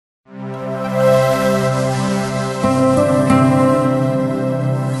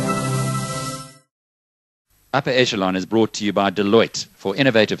Upper Echelon is brought to you by Deloitte. For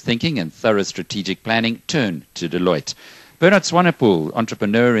innovative thinking and thorough strategic planning, turn to Deloitte. Bernard Swanepoel,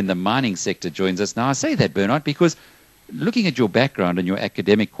 entrepreneur in the mining sector, joins us now. I say that, Bernard, because looking at your background and your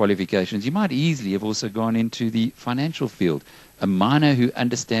academic qualifications, you might easily have also gone into the financial field, a miner who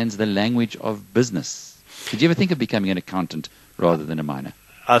understands the language of business. Did you ever think of becoming an accountant rather than a miner?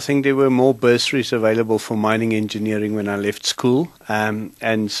 I think there were more bursaries available for mining engineering when I left school,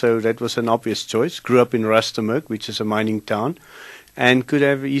 and so that was an obvious choice. Grew up in Rustenburg, which is a mining town, and could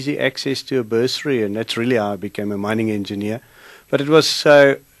have easy access to a bursary, and that's really how I became a mining engineer. But it was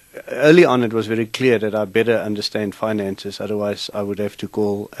early on, it was very clear that I better understand finances, otherwise I would have to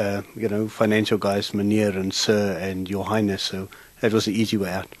call financial guys Meneer and Sir and Your Highness, so that was the easy way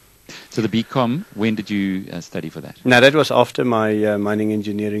out. So the BCom, when did you study for that? Now, that was after my mining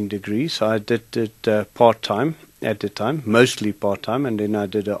engineering degree, so I did it part-time at the time, mostly part-time, and then I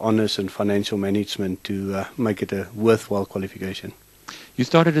did an honours in financial management to make it a worthwhile qualification. You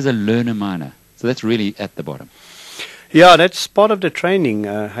started as a learner miner, so that's really at the bottom. Yeah, that's part of the training.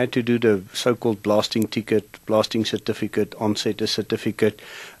 I had to do the so-called blasting ticket, blasting certificate, onsetter certificate.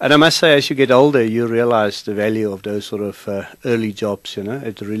 And I must say, as you get older, you realize the value of those sort of early jobs, you know.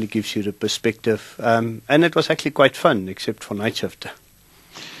 It really gives you the perspective. And it was actually quite fun, except for night shift.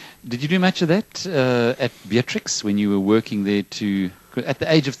 Did you do much of that at Beatrix when you were working there at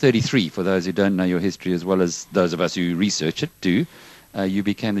the age of 33, for those who don't know your history as well as those of us who research it do? You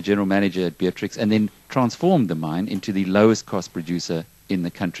became the general manager at Beatrix and then transformed the mine into the lowest cost producer in the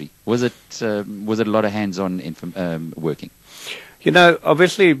country. Was it a lot of hands-on working? You know,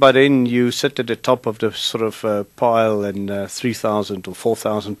 obviously by then you sit at the top of the sort of pile and 3,000 or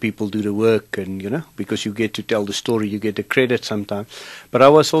 4,000 people do the work, and, you know, because you get to tell the story, you get the credit sometimes. But I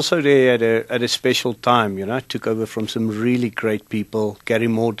was also there at a special time, you know. I took over from some really great people. Gary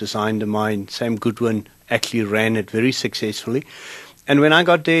Moore designed the mine. Sam Goodwin actually ran it very successfully. And when I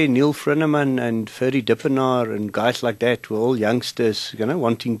got there, Neil Frinneman and Ferdy Dippenaar and guys like that were all youngsters, you know,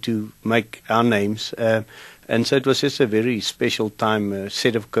 wanting to make our names. And so it was just a very special time, a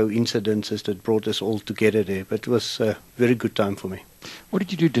set of coincidences that brought us all together there. But it was a very good time for me. What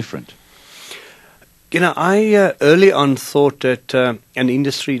did you do different? You know, I early on thought that an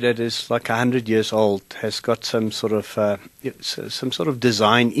industry that is like 100 years old has got some sort of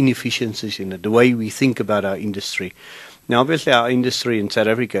design inefficiencies in it, the way we think about our industry. Now, obviously, our industry in South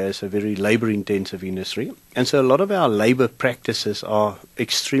Africa is a very labor-intensive industry, and so a lot of our labor practices are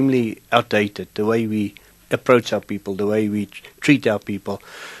extremely outdated, the way we approach our people, the way we treat our people.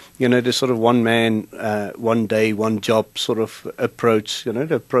 You know, the sort of one man, one day, one job sort of approach, you know,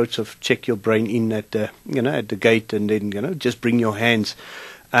 the approach of check your brain in at the gate and then, you know, just bring your hands.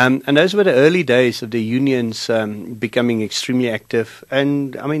 And those were the early days of the unions becoming extremely active.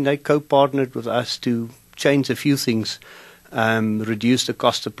 And, I mean, they co-partnered with us to change a few things, reduce the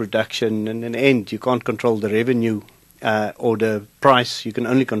cost of production, and in the end, you can't control the revenue or the price, you can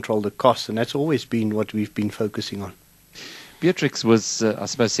only control the cost, and that's always been what we've been focusing on. Beatrix was, I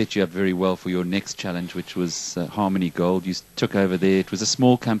suppose, set you up very well for your next challenge, which was Harmony Gold. You took over there. It was a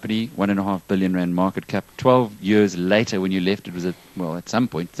small company, 1.5 billion rand market cap. 12 years later, when you left, it was at some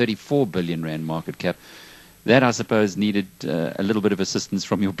point, 34 billion rand market cap. That, I suppose, needed a little bit of assistance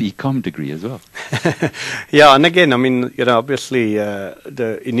from your BCom degree as well. Yeah, and again, I mean, you know, obviously,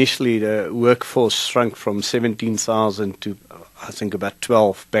 initially the workforce shrunk from 17,000 to, I think, about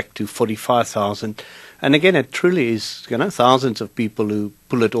 12, back to 45,000. And again, it truly is, you know, thousands of people who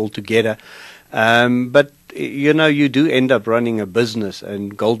pull it all together. But, you know, you do end up running a business,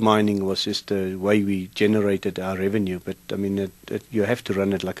 and gold mining was just the way we generated our revenue. But, I mean, you have to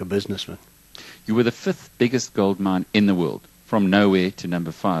run it like a businessman. You were the 5th biggest gold mine in the world, from nowhere to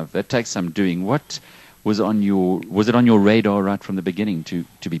number 5. That takes some doing. What was it on your radar right from the beginning to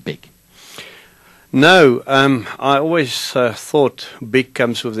be big? No, I always thought big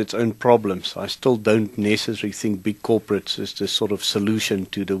comes with its own problems. I still don't necessarily think big corporates is the sort of solution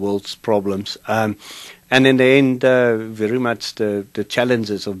to the world's problems. And in the end, very much the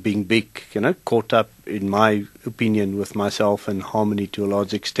challenges of being big, you know, caught up, in my opinion, with myself and Harmony to a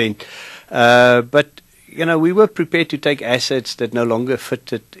large extent. But, you know, we were prepared to take assets that no longer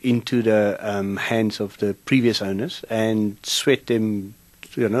fitted into the hands of the previous owners and sweat them,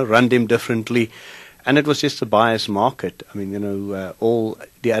 you know, run them differently. And it was just a buyer's market. I mean, you know, all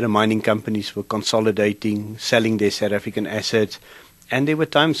the other mining companies were consolidating, selling their South African assets. And there were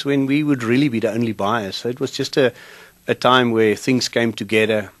times when we would really be the only buyers. So it was just a time where things came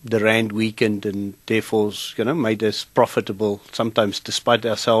together, the rand weakened, and therefore, you know, made us profitable, sometimes despite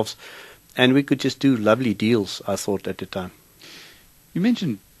ourselves. And we could just do lovely deals, I thought, at the time. You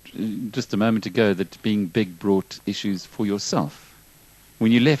mentioned just a moment ago that being big brought issues for yourself.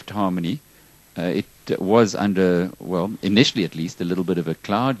 When you left Harmony, it was under, well, initially at least, a little bit of a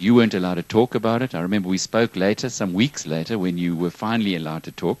cloud. You weren't allowed to talk about it. I remember we spoke later, some weeks later, when you were finally allowed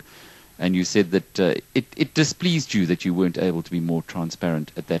to talk, and you said that it displeased you that you weren't able to be more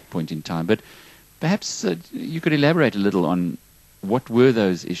transparent at that point in time. But perhaps you could elaborate a little on what were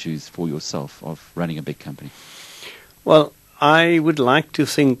those issues for yourself of running a big company? Well, I would like to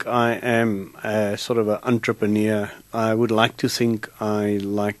think I am sort of an entrepreneur. I would like to think I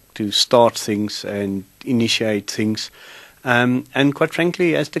like to start things and initiate things. And quite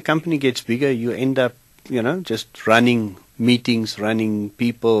frankly, as the company gets bigger, you end up, just running meetings, running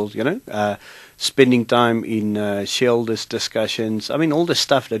people, spending time in shareholders' discussions. I mean, all the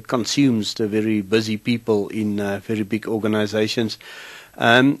stuff that consumes the very busy people in very big organizations.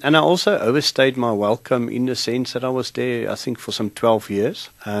 And I also overstayed my welcome in the sense that I was there, I think, for some 12 years.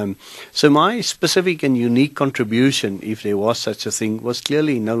 So my specific and unique contribution, if there was such a thing, was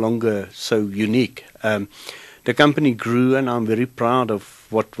clearly no longer so unique. The company grew, and I'm very proud of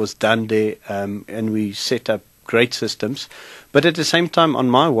what was done there, and we set up great systems. But at the same time, on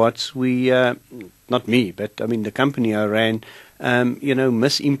my watch, we, not me, but I mean the company I ran,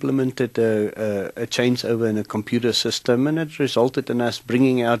 misimplemented a changeover in a computer system, and it resulted in us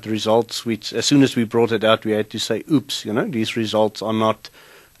bringing out results which, as soon as we brought it out, we had to say, oops, these results are not,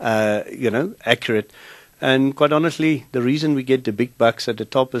 accurate. And quite honestly, the reason we get the big bucks at the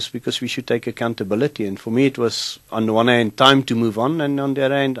top is because we should take accountability. And for me, it was, on the one hand, time to move on, and on the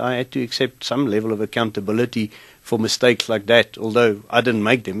other hand, I had to accept some level of accountability for mistakes like that. Although I didn't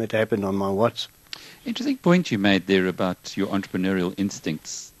make them, it happened on my watch. Interesting point you made there about your entrepreneurial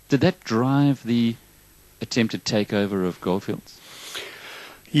instincts. Did that drive the attempted takeover of Goldfields?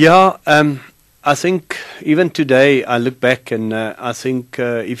 Yeah, I think even today I look back and I think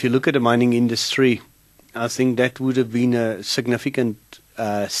if you look at the mining industry, I think that would have been a significant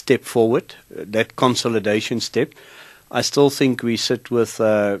step forward, that consolidation step. I still think we sit with,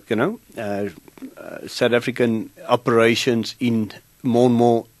 South African operations in more and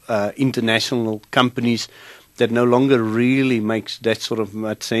more international companies that no longer really makes that sort of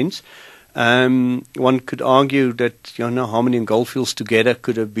much sense. One could argue that Harmony and Goldfields together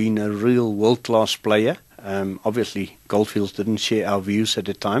could have been a real world-class player. Obviously, Goldfields didn't share our views at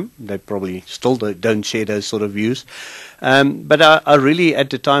the time. They probably still don't share those sort of views. But I really, at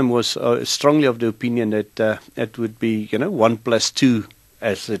the time, was strongly of the opinion that it would be, 1 + 2,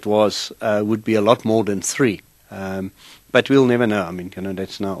 as it was, would be a lot more than 3. But we'll never know. I mean,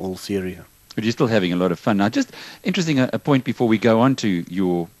 that's now all theory. But you're still having a lot of fun. Now, just interesting, a point before we go on to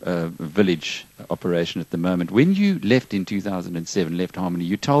your village operation at the moment. When you left in 2007, left Harmony,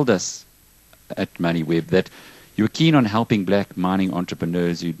 you told us at MoneyWeb that you were keen on helping black mining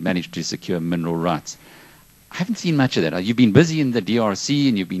entrepreneurs who'd managed to secure mineral rights. I haven't seen much of that. You've been busy in the DRC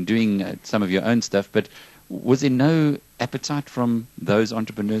and you've been doing some of your own stuff, but was there no appetite from those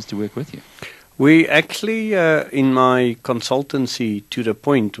entrepreneurs to work with you? We actually, in my consultancy, to the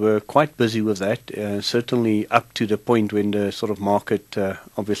point, were quite busy with that, certainly up to the point when the sort of market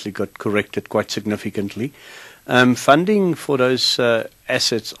obviously got corrected quite significantly. Funding for those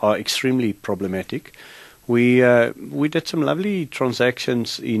assets are extremely problematic. We did some lovely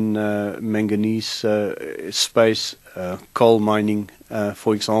transactions in manganese space, coal mining,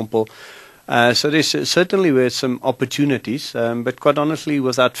 for example. So there certainly were some opportunities, but quite honestly,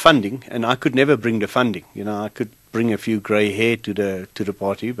 without funding, and I could never bring the funding. I could bring a few grey hair to the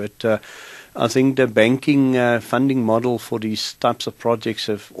party, but I think the banking funding model for these types of projects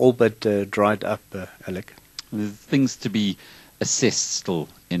have all but dried up, Alec. There's things to be assessed still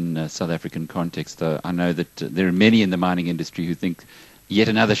in South African context. I know that there are many in the mining industry who think yet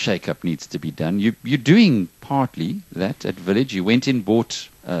another shake-up needs to be done. You're doing partly that at Village. You went in, bought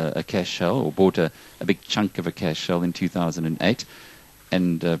a cash shell, or bought a big chunk of a cash shell in 2008,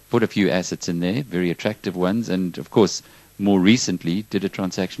 and put a few assets in there, very attractive ones, and of course, more recently, did a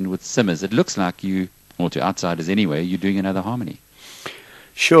transaction with Simmers. It looks like you, or to outsiders anyway, you're doing another Harmony.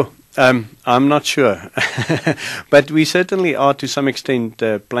 Sure. I'm not sure. But we certainly are to some extent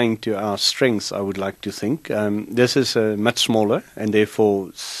playing to our strengths, I would like to think. This is a much smaller and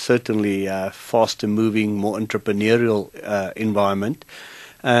therefore certainly faster moving, more entrepreneurial environment.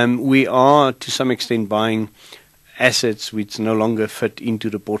 We are to some extent buying assets which no longer fit into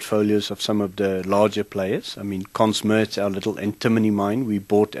the portfolios of some of the larger players. I mean, Consmert's our little antimony mine we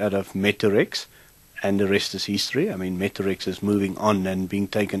bought out of Metarex. And the rest is history. I mean, Metarex is moving on and being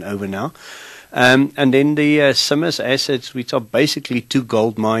taken over now. And then the Simmers assets, which are basically 2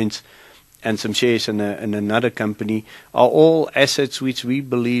 gold mines and some shares in another company are all assets which we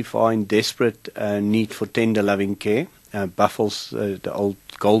believe are in desperate need for tender loving care. Buffalo's, the old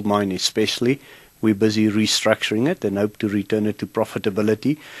gold mine especially, we're busy restructuring it and hope to return it to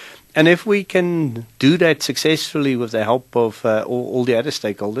profitability. And if we can do that successfully with the help of all the other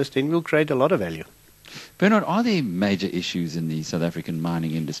stakeholders, then we'll create a lot of value. Bernard, are there major issues in the South African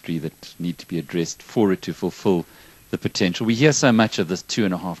mining industry that need to be addressed for it to fulfill the potential? We hear so much of this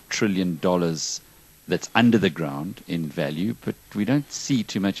 $2.5 trillion that's under the ground in value, but we don't see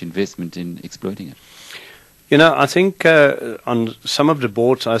too much investment in exploiting it. You know, I think on some of the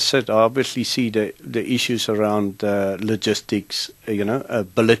boards I sit, I obviously see the issues around logistics,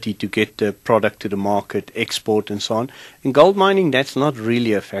 ability to get the product to the market, export and so on. In gold mining, that's not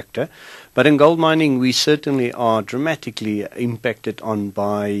really a factor. But in gold mining, we certainly are dramatically impacted on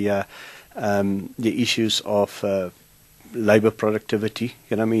by the issues of labor productivity.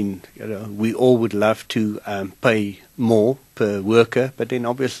 We all would love to pay more per worker, but then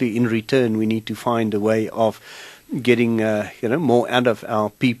obviously in return we need to find a way of getting more out of our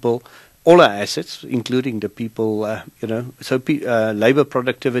people, all our assets, including the people. Labor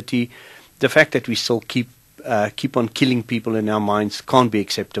productivity, the fact that we still keep on killing people in our mines can't be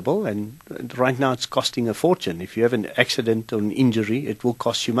acceptable, and right now it's costing a fortune. If you have an accident or an injury, it will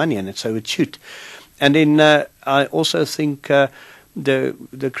cost you money, and so it should. And then I also think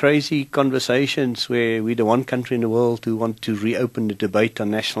the crazy conversations where we're the one country in the world who want to reopen the debate on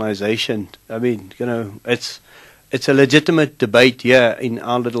nationalization. I mean, it's a legitimate debate here in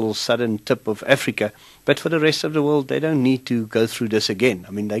our little southern tip of Africa. But for the rest of the world, they don't need to go through this again.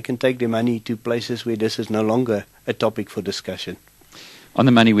 I mean, they can take their money to places where this is no longer a topic for discussion. On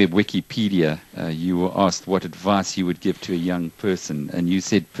the MoneyWeb Wikipedia, you were asked what advice you would give to a young person, and you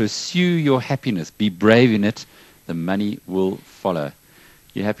said, pursue your happiness, be brave in it, the money will follow.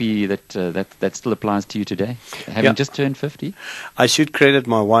 You happy that that still applies to you today, having just turned 50? I should credit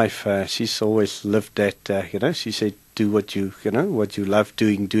my wife. She's always lived that, she said, do what you love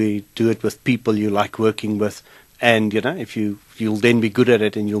doing, do it with people you like working with. And, if you'll then be good at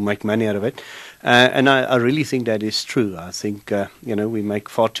it and you'll make money out of it. And I really think that is true. I think, we make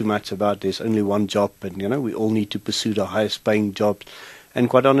far too much about there's only one job and, we all need to pursue the highest paying jobs. And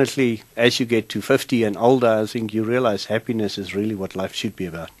quite honestly, as you get to 50 and older, I think you realize happiness is really what life should be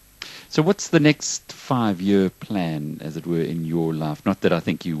about. So what's the next 5-year plan, as it were, in your life? Not that I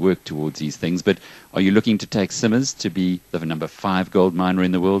think you work towards these things, but are you looking to take Simmers to be the number 5 gold miner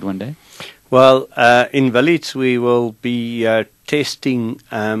in the world one day? Well, in Village we will be testing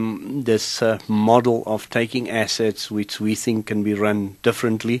this model of taking assets which we think can be run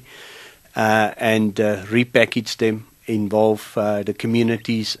differently and repackage them, involve the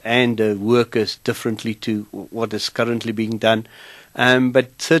communities and the workers differently to what is currently being done,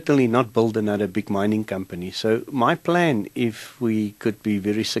 but certainly not build another big mining company. So my plan, if we could be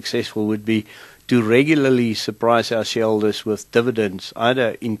very successful, would be to regularly surprise our shareholders with dividends,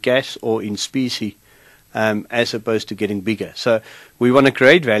 either in cash or in specie, as opposed to getting bigger. So we want to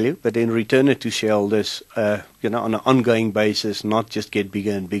create value, but then return it to shareholders, on an ongoing basis, not just get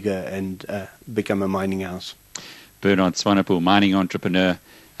bigger and bigger and become a mining house. Bernard Swanepoel, mining entrepreneur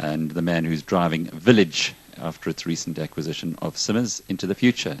and the man who's driving Village after its recent acquisition of Simmers into the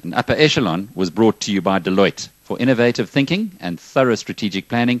future. An Upper Echelon was brought to you by Deloitte. For innovative thinking and thorough strategic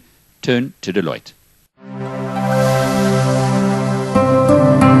planning, turn to Deloitte.